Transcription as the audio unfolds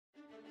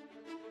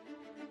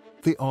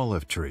The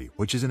olive tree,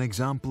 which is an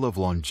example of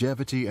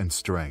longevity and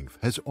strength,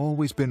 has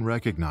always been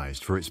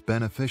recognized for its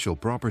beneficial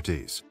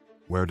properties.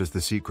 Where does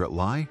the secret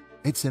lie?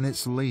 It's in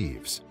its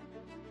leaves.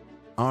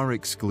 Our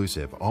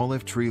exclusive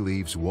olive tree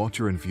leaves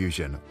water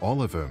infusion,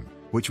 Olivum,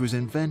 which was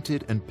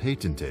invented and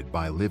patented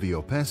by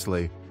Livio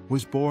Pesce,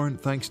 was born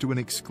thanks to an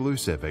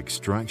exclusive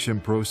extraction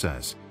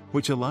process,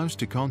 which allows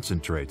to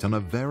concentrate on a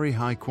very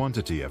high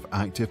quantity of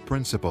active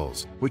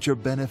principles, which are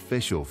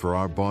beneficial for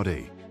our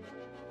body.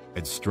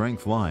 Its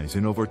strength lies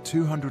in over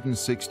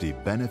 260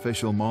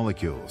 beneficial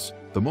molecules.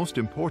 The most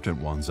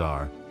important ones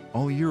are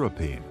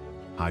oleuropein,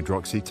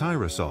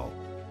 hydroxytyrosol,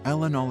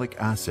 elenolic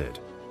acid,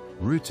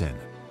 rutin,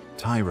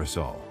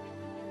 tyrosol.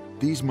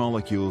 These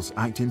molecules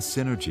act in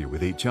synergy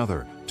with each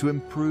other to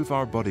improve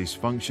our body's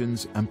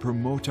functions and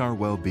promote our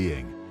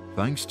well-being,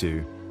 thanks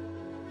to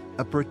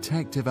a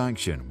protective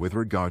action with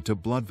regard to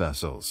blood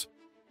vessels,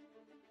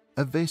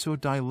 a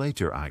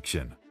vasodilator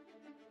action,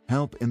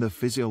 help in the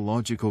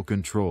physiological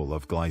control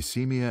of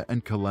glycemia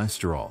and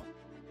cholesterol,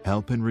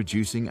 help in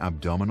reducing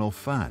abdominal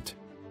fat,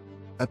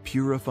 a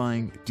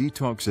purifying,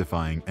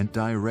 detoxifying, and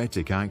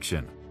diuretic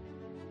action,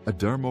 a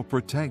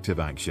dermoprotective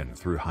action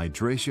through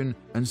hydration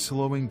and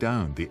slowing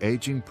down the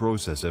aging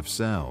process of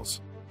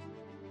cells,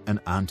 an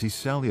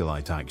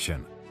anticellulite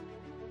action,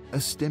 a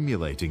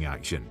stimulating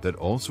action that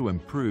also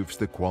improves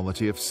the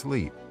quality of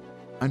sleep,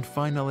 and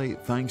finally,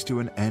 thanks to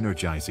an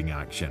energizing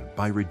action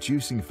by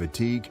reducing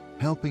fatigue,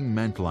 helping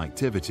mental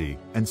activity,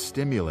 and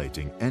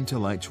stimulating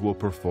intellectual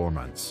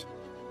performance.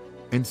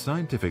 In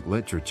scientific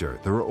literature,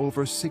 there are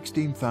over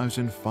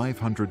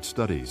 16,500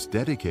 studies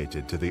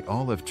dedicated to the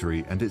olive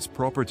tree and its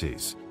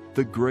properties.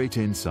 The great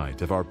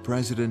insight of our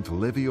president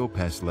Livio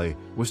Pesce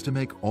was to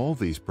make all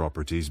these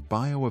properties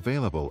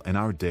bioavailable in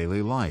our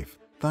daily life,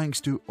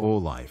 thanks to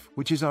OLIFE,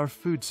 which is our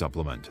food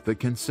supplement that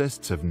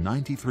consists of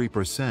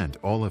 93%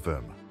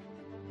 Olivum.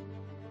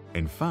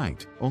 In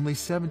fact, only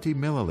 70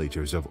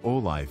 milliliters of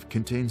OLIFE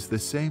contains the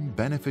same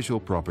beneficial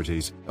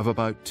properties of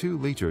about 2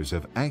 liters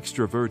of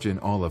extra virgin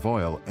olive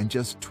oil and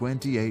just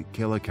 28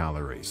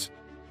 kilocalories.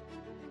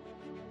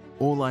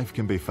 OLIFE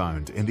can be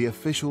found in the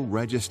official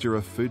Register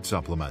of Food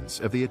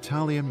Supplements of the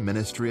Italian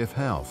Ministry of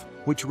Health,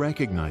 which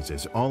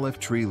recognizes olive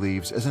tree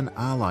leaves as an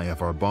ally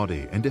of our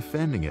body in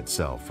defending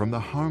itself from the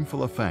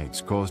harmful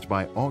effects caused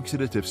by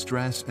oxidative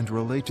stress and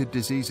related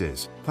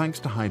diseases, thanks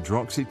to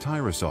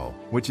hydroxytyrosol,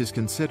 which is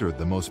considered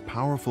the most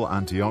powerful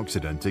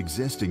antioxidant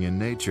existing in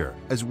nature,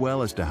 as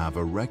well as to have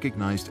a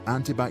recognized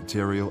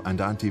antibacterial and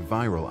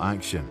antiviral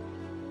action.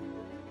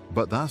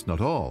 But that's not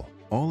all.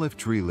 Olive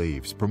tree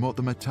leaves promote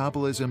the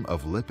metabolism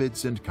of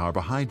lipids and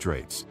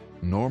carbohydrates,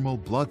 normal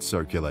blood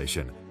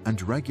circulation,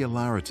 and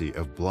regularity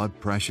of blood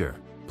pressure,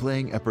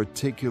 playing a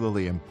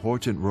particularly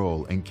important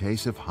role in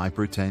case of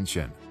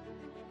hypertension.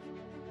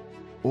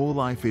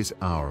 OLIFE is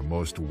our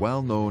most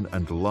well-known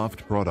and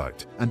loved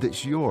product, and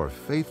it's your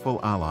faithful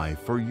ally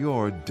for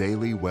your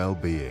daily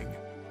well-being.